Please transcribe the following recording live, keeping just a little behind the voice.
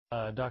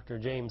Dr.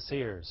 James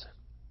Sears,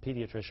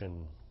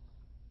 pediatrician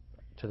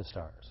to the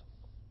stars.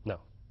 No,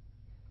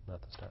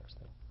 not the stars.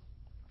 Thing.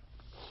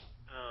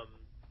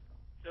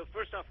 So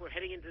first off, we're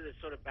heading into this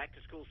sort of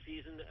back-to-school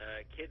season.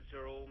 Kids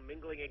are all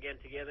mingling again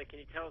together. Can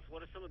you tell us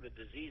what are some of the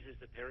diseases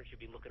that parents should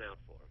be looking out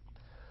for?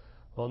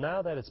 Well,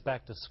 now that it's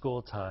back to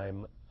school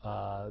time,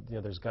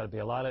 there's got to be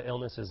a lot of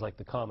illnesses like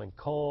the common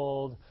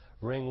cold,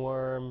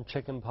 ringworm,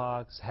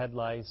 chickenpox, head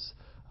lice,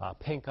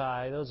 pink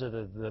eye. Those are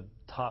the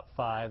top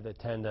 5 that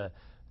tend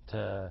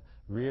to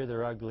rear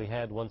their ugly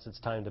head once it's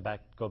time to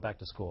go back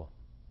to school.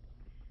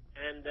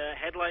 And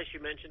head lice,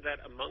 you mentioned that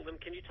among them.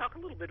 Can you talk a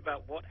little bit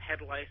about what head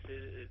lice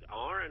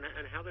are and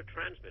how they're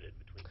transmitted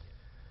between kids?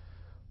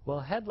 Well,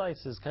 head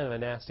lice is kind of a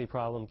nasty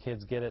problem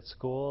kids get at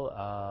school.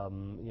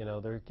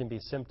 There can be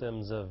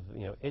symptoms of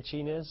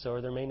itchiness,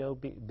 or there may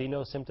be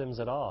no symptoms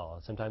at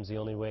all. Sometimes the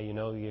only way you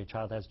know your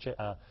child has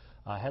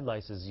head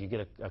lice is you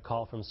get a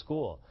call from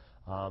school.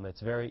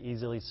 It's very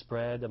easily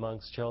spread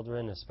amongst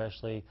children,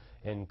 especially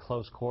in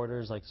close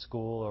quarters like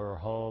school or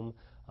home.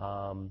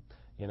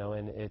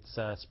 And it's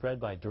spread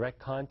by direct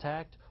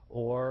contact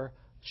or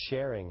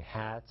sharing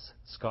hats,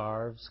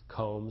 scarves,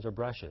 combs, or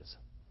brushes.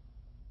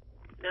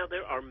 Now,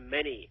 there are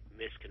many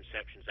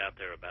misconceptions out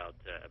there about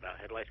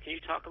head lice. Can you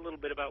talk a little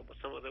bit about what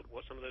some of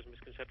those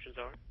misconceptions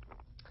are?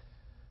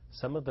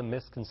 Some of the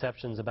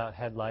misconceptions about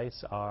head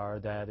lice are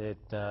that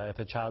if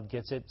a child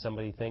gets it,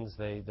 somebody thinks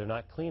they're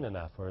not clean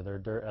enough or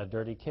they're a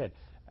dirty kid.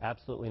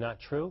 Absolutely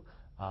not true.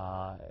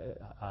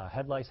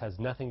 Head lice has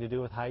nothing to do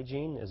with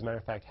hygiene. As a matter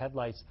of fact, head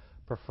lice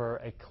prefer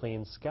a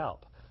clean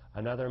scalp.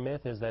 Another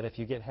myth is that if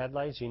you get head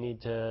lice, you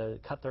need to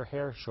cut their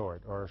hair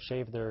short or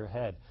shave their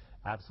head.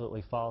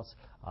 Absolutely false.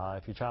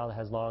 If your child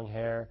has long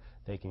hair,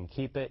 they can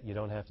keep it. You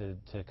don't have to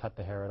cut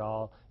the hair at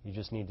all. You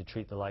just need to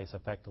treat the lice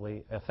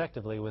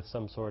effectively with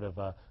some sort of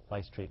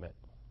lice treatment.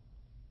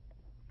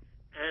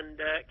 And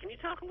can you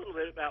talk a little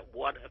bit about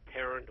what a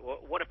parent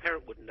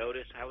would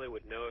notice, how they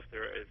would know if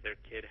their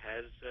kid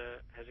has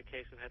a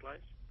case of head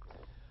lice?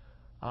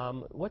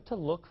 What to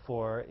look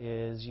for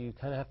is you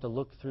kind of have to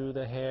look through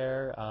the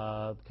hair.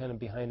 Kind of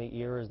behind the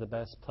ear is the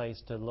best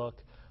place to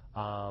look,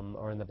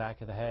 or in the back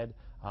of the head.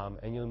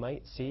 And you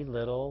might see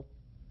little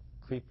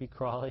creepy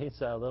crawlies,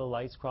 little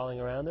lice crawling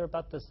around. They're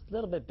about this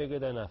little bit bigger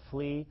than a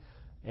flea,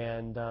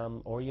 and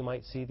or you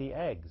might see the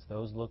eggs.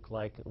 Those look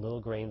like little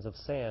grains of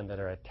sand that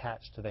are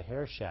attached to the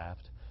hair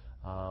shaft.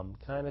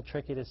 Kind of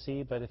tricky to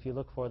see, but if you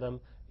look for them,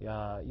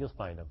 you'll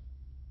find them.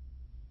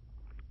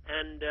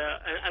 And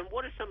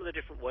what are some of the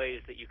different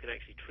ways that you can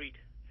actually treat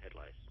head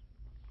lice?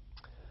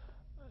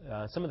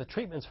 Some of the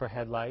treatments for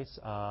head lice,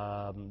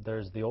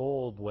 there's the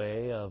old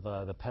way of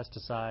the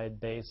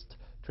pesticide-based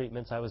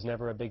treatments. I was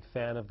never a big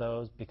fan of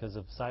those because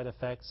of side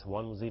effects.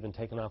 One was even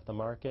taken off the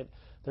market.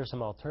 There's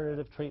some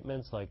alternative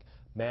treatments like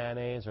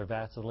mayonnaise or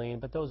Vaseline,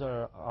 but those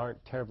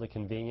aren't terribly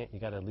convenient. You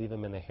got to leave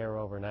them in the hair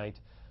overnight.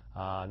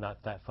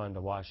 Not that fun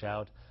to wash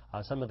out.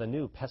 Some of the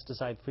new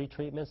pesticide-free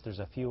treatments, there's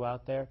a few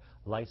out there.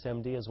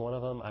 LiceMD is one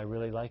of them. I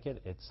really like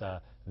it. It's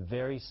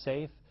very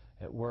safe.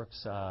 It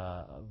works.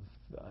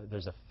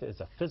 It's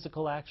a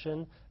physical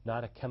action,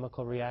 not a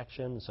chemical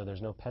reaction, so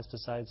there's no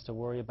pesticides to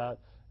worry about,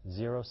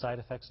 0 side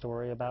effects to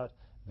worry about.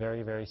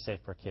 Very, very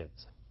safe for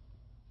kids.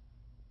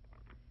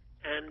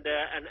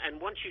 And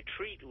once you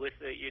treat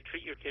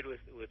your kid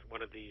with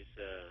one of these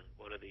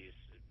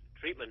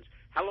treatments,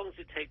 how long does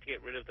it take to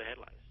get rid of the head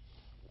lice?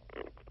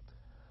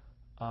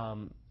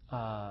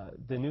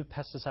 The new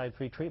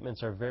pesticide-free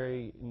treatments are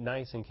very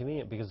nice and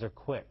convenient because they're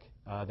quick.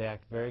 They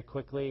act very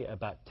quickly,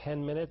 about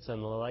 10 minutes,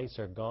 and the lice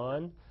are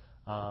gone.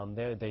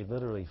 They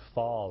literally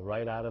fall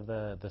right out of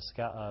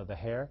the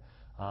hair.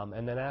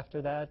 And then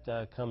after that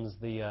comes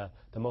the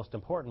most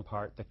important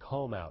part, the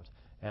comb out.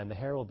 And the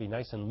hair will be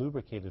nice and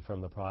lubricated from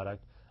the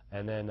product.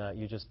 And then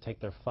you just take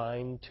their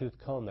fine-tooth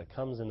comb that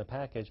comes in the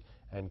package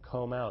and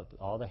comb out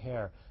all the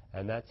hair.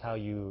 And that's how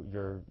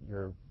you're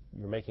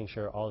making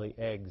sure all the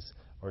eggs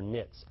or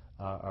nits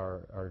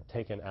are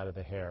taken out of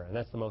the hair. And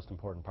that's the most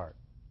important part.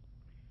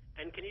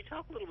 And can you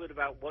talk a little bit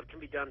about what can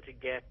be done to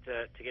get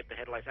the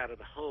head lice out of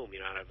the home,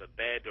 out of a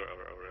bed or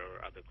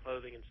other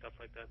clothing and stuff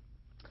like that?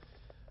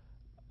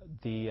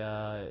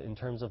 In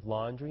terms of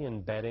laundry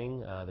and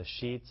bedding, the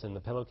sheets and the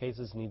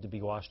pillowcases need to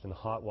be washed in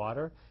hot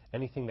water.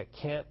 Anything that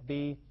can't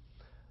be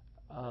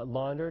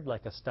laundered,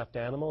 like a stuffed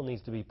animal,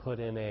 needs to be put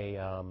in a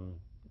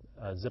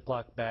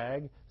Ziploc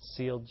bag,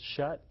 sealed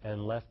shut,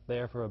 and left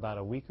there for about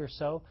a week or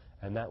so,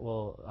 and that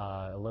will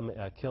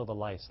kill the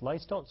lice.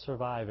 Lice don't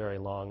survive very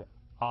long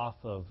off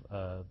of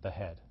the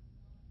head.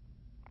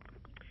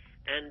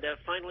 And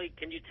finally,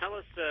 can you tell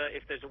us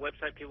if there's a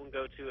website people can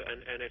go to,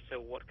 and if so,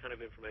 what kind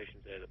of information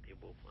is there that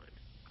people will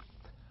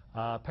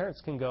find?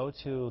 Parents can go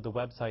to the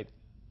website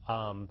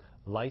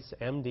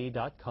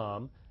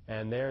LiceMD.com,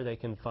 and there they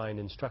can find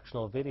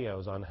instructional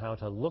videos on how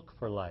to look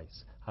for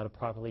lice, how to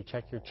properly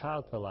check your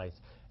child for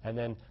lice, and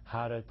then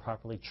how to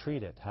properly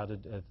treat it, how to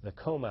the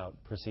comb out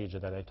procedure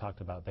that I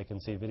talked about. They can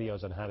see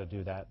videos on how to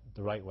do that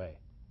the right way.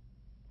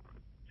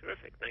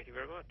 Terrific. Thank you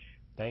very much.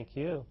 Thank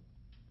you.